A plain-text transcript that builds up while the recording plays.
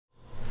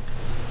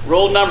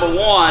Rule number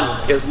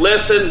 1 is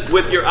listen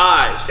with your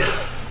eyes.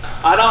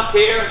 I don't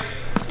care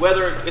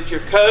whether it's your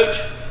coach,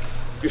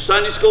 your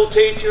Sunday school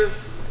teacher,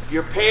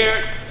 your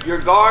parent, your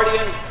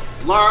guardian,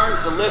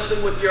 learn to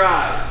listen with your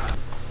eyes.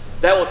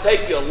 That will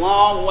take you a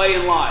long way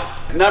in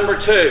life. Number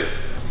 2,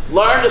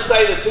 learn to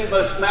say the 2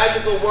 most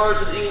magical words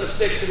in the English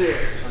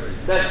dictionary.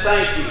 That's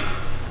thank you.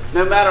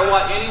 No matter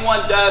what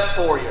anyone does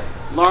for you,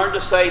 learn to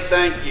say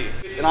thank you.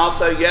 And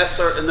also yes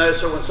sir and no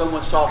sir when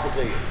someone's talking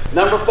to you.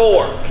 Number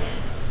 4,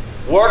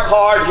 work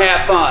hard and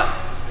have fun.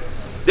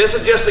 This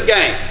is just a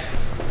game.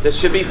 This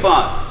should be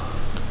fun.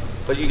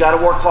 But you got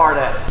to work hard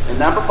at it. And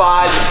number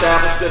 5,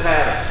 establish good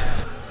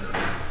habits.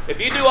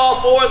 If you do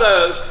all 4 of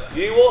those,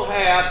 you will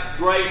have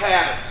great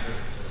habits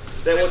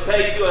that will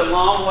take you a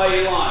long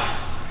way in life.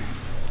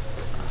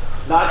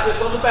 Not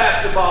just on the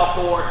basketball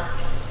court,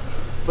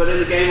 but in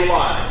the game of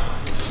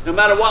life. No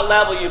matter what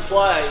level you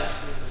play,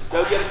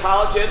 go get a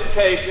college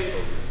education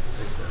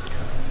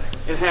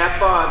and have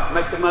fun.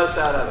 Make the most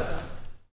out of it.